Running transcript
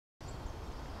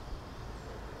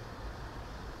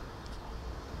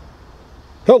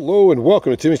Hello and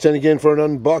welcome to Timmy's 10 again for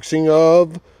an unboxing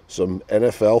of some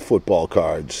NFL football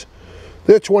cards.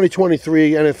 They're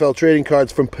 2023 NFL trading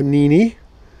cards from Panini.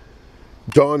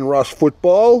 Donruss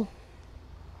football.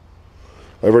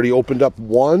 I've already opened up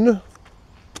one.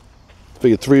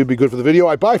 Figured three would be good for the video.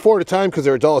 I buy four at a time because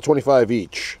they're $1.25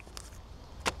 each.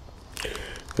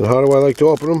 And how do I like to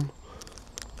open them?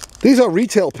 These are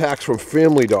retail packs from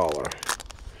Family Dollar.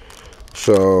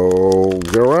 So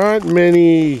there aren't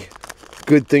many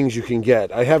good things you can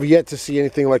get. I have yet to see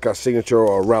anything like a signature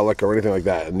or a relic or anything like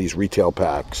that in these retail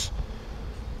packs.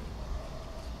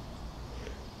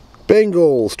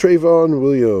 Bengals, Trayvon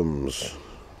Williams.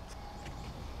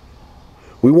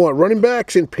 We want running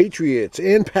backs and Patriots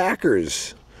and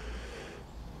Packers.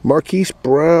 Marquise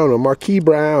Brown.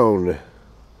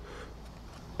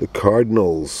 The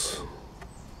Cardinals.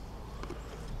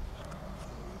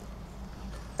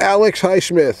 Alex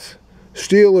Highsmith,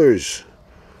 Steelers.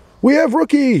 We have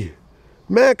rookie,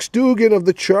 Max Duggan of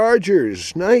the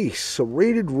Chargers. Nice, a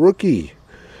rated rookie.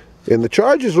 And the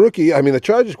Chargers rookie, the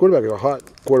Chargers quarterback is a hot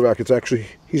quarterback.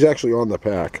 He's actually on the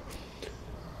pack.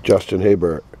 Justin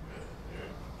Herbert.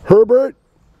 Herbert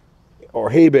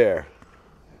or Haybear?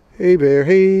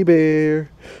 Haybear.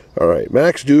 All right,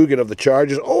 Max Duggan of the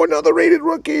Chargers. Oh, another rated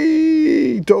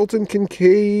rookie, Dalton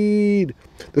Kincaid.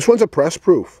 This one's a press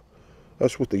proof.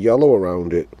 That's with the yellow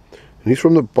around it. And he's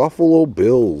from the Buffalo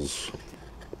Bills.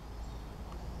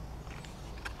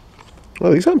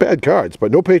 Well, these aren't bad cards,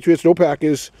 but no Patriots, no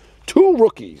Packers, two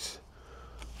rookies.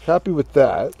 Happy with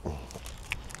that.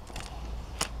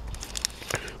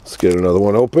 Let's get another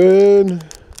one open.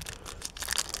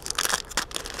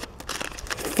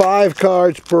 5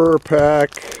 cards per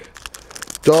pack,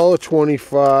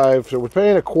 $1.25. So we're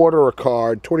paying a quarter a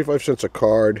card, 25 cents a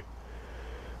card.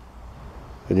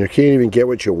 And you can't even get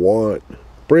what you want.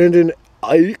 Brandon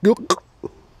Ayuk.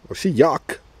 Or see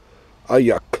Yuck.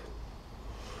 Ayuk.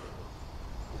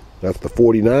 That's the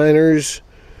 49ers.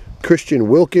 Christian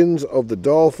Wilkins of the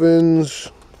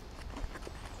Dolphins.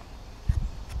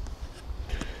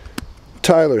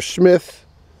 Tyler Smith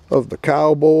of the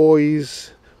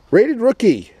Cowboys. Rated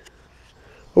rookie.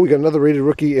 Oh, we got another rated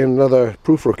rookie and another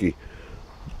proof rookie.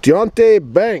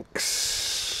 Deonte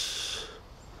Banks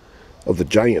of the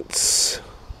Giants.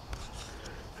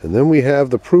 And then we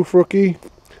have the proof rookie,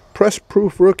 press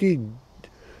proof rookie,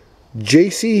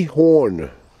 J.C. Horn.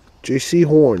 J.C.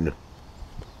 Horn.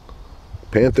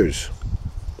 Panthers.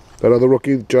 That other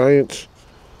rookie, Giants.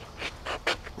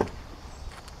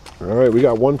 All right, we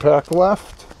got one pack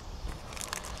left.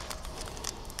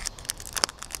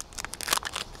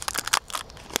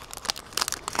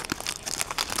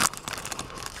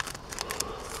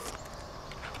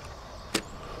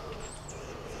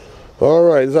 All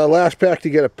right, this is our last pack to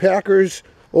get a Packers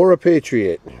or a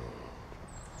Patriot.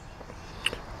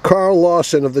 Carl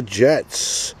Lawson of the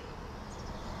Jets.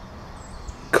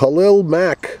 Khalil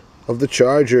Mack of the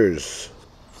Chargers.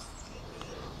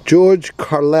 George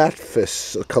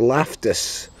Karlaftis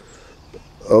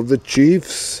of the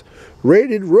Chiefs.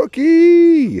 Rated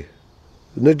rookie.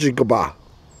 Njigaba.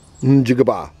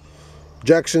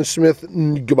 Jackson Smith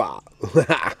Njigaba. It's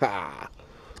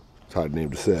a hard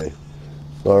name to say.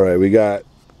 All right, we got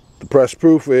the press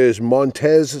proof is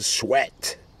Montez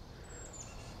Sweat.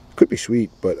 Could be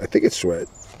Sweet, but I think it's Sweat.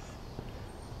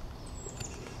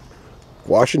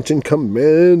 Washington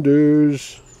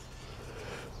Commanders.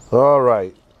 All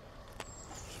right.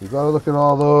 So we got to look at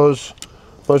all those.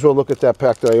 Might as well look at that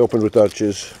pack that I opened with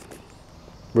Dutch's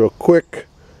real quick.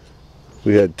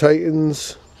 We had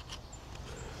Titans.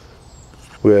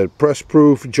 We had press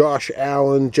proof Josh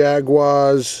Allen,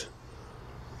 Jaguars.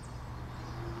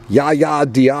 Yaya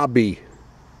Diaby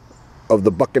of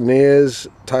the Buccaneers,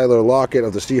 Tyler Lockett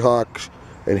of the Seahawks,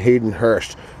 and Hayden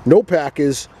Hurst. No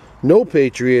Packers, no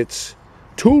Patriots.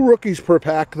 2 rookies per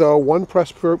pack, though. 1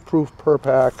 press proof per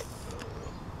pack.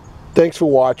 Thanks for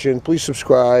watching. Please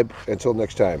subscribe. Until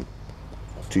next time,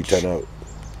 T10 out.